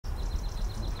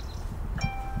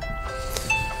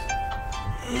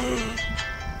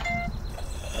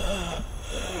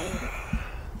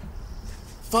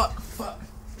Fuck.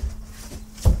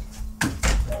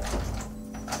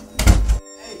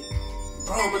 Hey,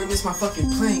 bro, I'm gonna miss my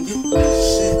fucking plane. Get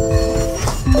shit.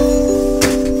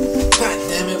 God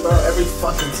damn it, bro. Every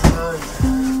fucking time. I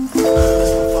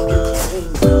miss my fucking plane,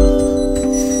 bro.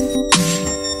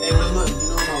 Hey, wait, look. You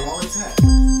know where my wallet's at?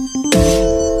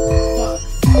 Fuck.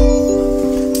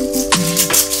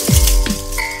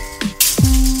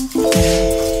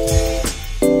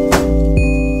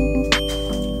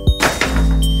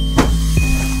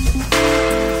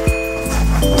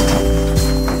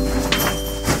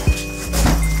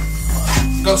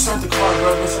 Go start the car,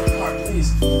 bro. Go start the car, please.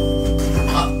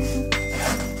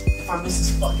 If I miss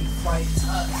this fucking flight,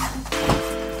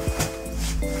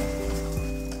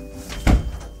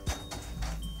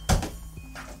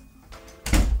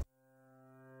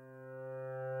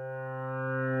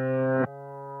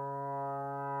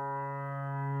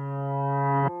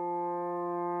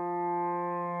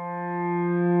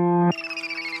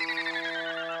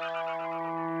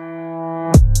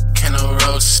 Can a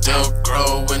rose still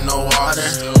grow with no water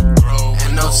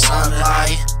and no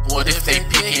sunlight? What if they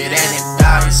pick it and it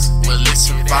dies? Will it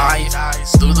survive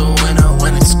through the winter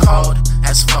when it's cold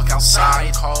as fuck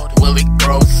outside? Will it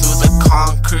grow through the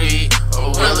concrete,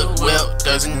 or will it wilt?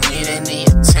 Does it need any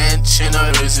attention,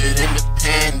 or is it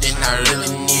independent? I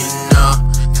really need to know.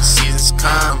 The seasons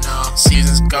come,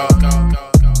 seasons go.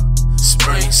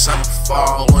 Spring, summer,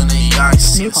 fall, when the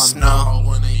ice see the snow.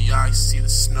 When the ice see the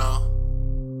snow.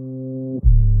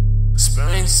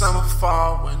 Spring, summer,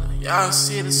 fall, when y'all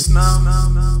see the snow.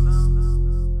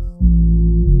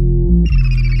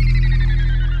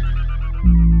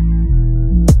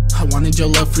 I wanted your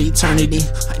love for eternity.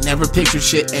 I never pictured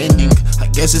shit ending. I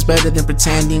guess it's better than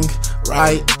pretending,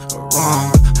 right or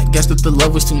wrong. I guess that the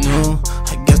love was too new.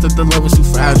 I guess that the love was too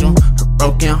fragile. Her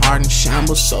broken heart in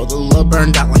shambles, so the love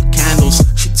burned out like candles.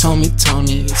 She told me,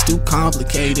 Tony, it's too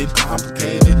complicated.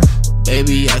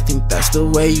 Baby, I think that's the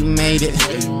way you made it.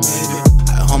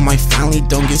 I hope my family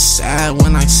don't get sad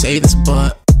when I say this,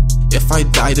 but if I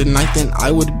die tonight, then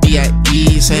I would be at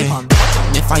ease, hey.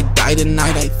 And if I die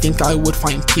tonight, I think I would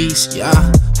find peace,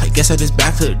 yeah. I guess that is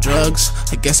back to the drugs.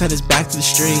 I guess that is back to the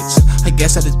streets. I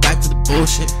guess that is back to the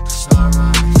bullshit. So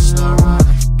ironic.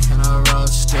 Can a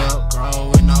rose still grow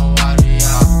with no water,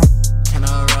 yeah? Can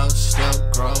a rose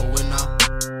still grow with no...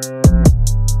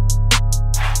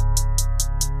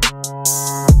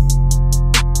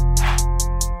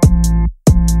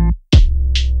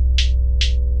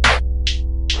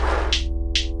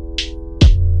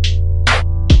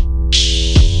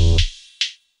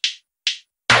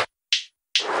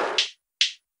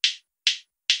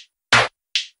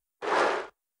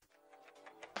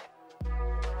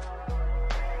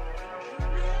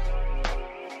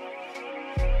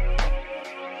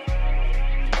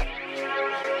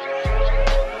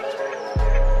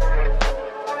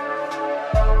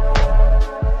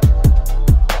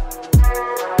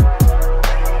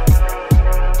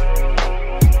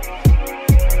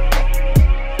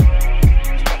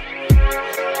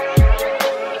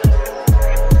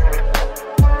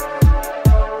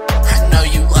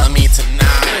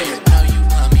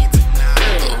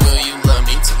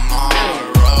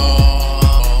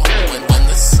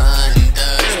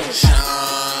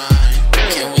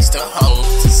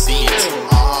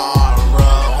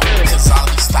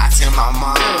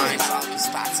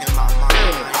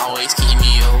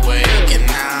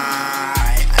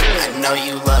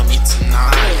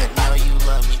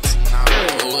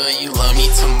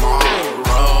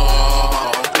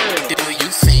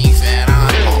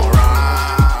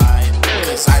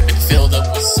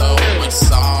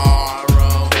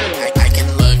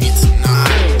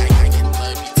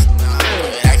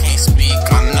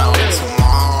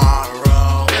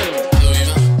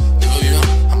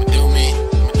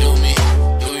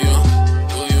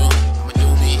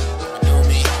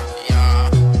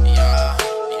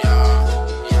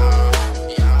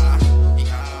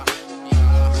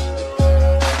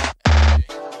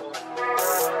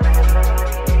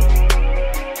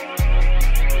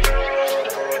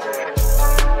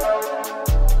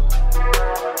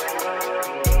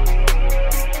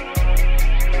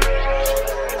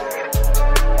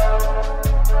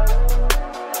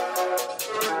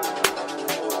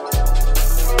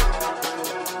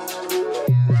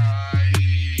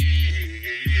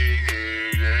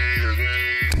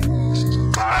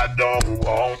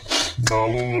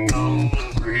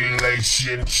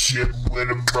 Relationship with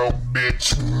a broke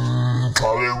bitch.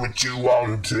 Call it what you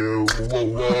want to. Whoa,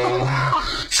 whoa.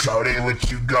 Shout it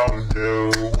what you gon'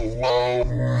 do. Whoa.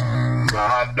 I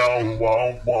I don't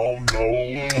want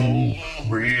no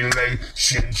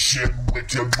relationship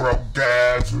with your broke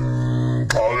ass.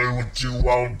 Call it what you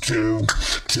want to.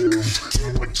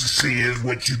 What you see is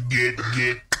what you get.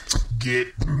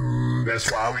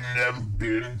 That's why we never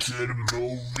been to the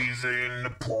movies or in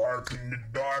the park in the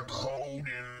dark holding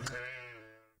hands.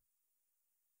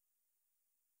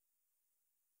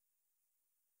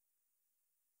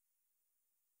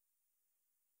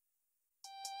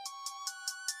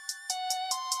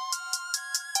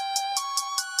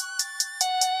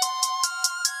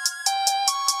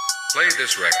 Play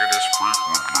this record as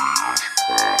frequently as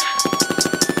possible.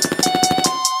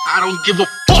 I don't give a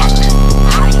fuck.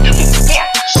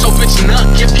 So bitch, not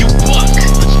give you buck.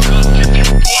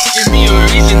 Give me a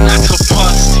reason not to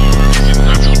bust.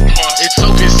 It's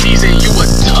open season, you a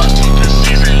duck.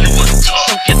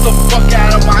 So get the fuck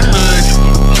out of my hood.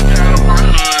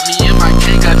 Me and my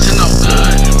gang got to no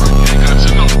good.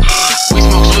 We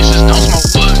smoke switches, don't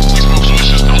smoke wood.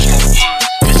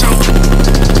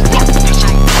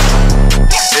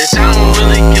 Bitch, I don't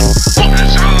really give a fuck. I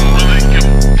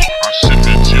sip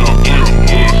it till I get a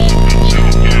hood.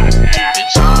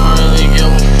 Bitch, I don't really give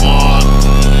a fuck.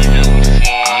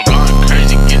 I'm going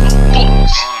crazy, getting no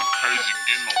fucks.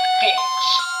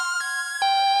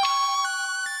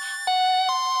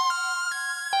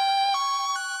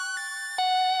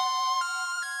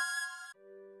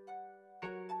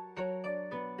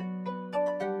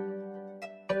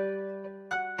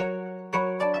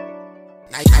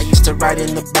 I used to ride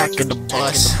in the back of the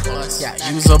bus. Yeah,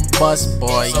 you's a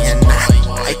busboy, and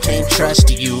I can't trust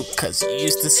you, cause you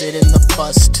used to sit in the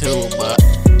bus too, but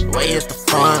way at the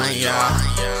front, yeah.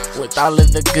 With all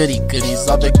of the goodies,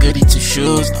 all the goody two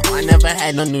shoes. No, I never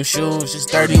had no new shoes, just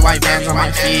dirty white Vans on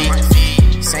my feet.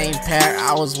 Same pair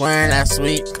I was wearing last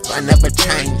week, cause I never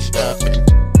changed up.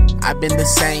 I've been the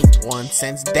same one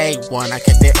since day one. I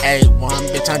kept it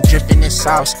A1, bitch, I'm dripping in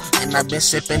sauce, and I've been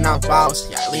sipping on balls.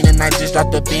 Yeah, leaning, I just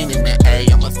dropped the bean in the A.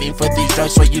 I'm a fiend for these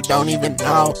drugs, so you don't even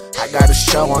know. I got a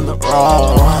show on the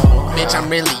road. Bitch, I'm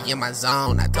really in my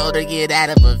zone. I told her get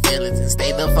out of her feelings and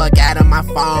stay the fuck out of my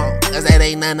phone, cause that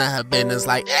ain't none of her business.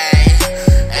 Like,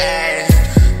 hey,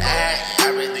 I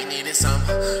really needed some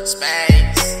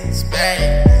space,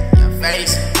 your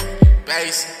face,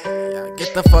 yeah,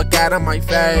 get the fuck out of my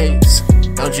face.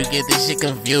 Don't you get this shit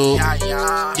confused?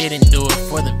 Didn't do it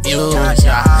for the views,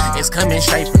 yeah. It's coming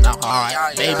straight from the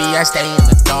heart. Baby, I stay in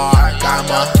the dark. I'm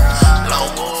a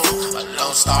lone wolf, a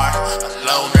lone star, a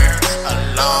loner,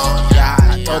 alone, yeah.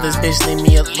 I told this bitch leave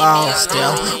me alone.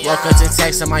 Still woke up to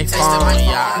text on my phone,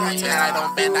 yeah. I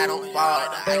don't bend, I don't fall.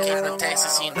 I came from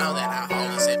Texas, you know that I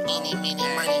hold. Said meanie,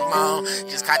 money, mo.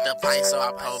 Just caught the pint, so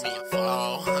I pulled me a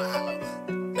flow.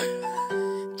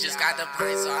 Just got the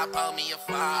pint, so I pulled me a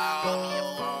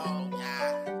phone.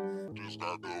 Just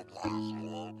got the pint, so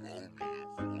I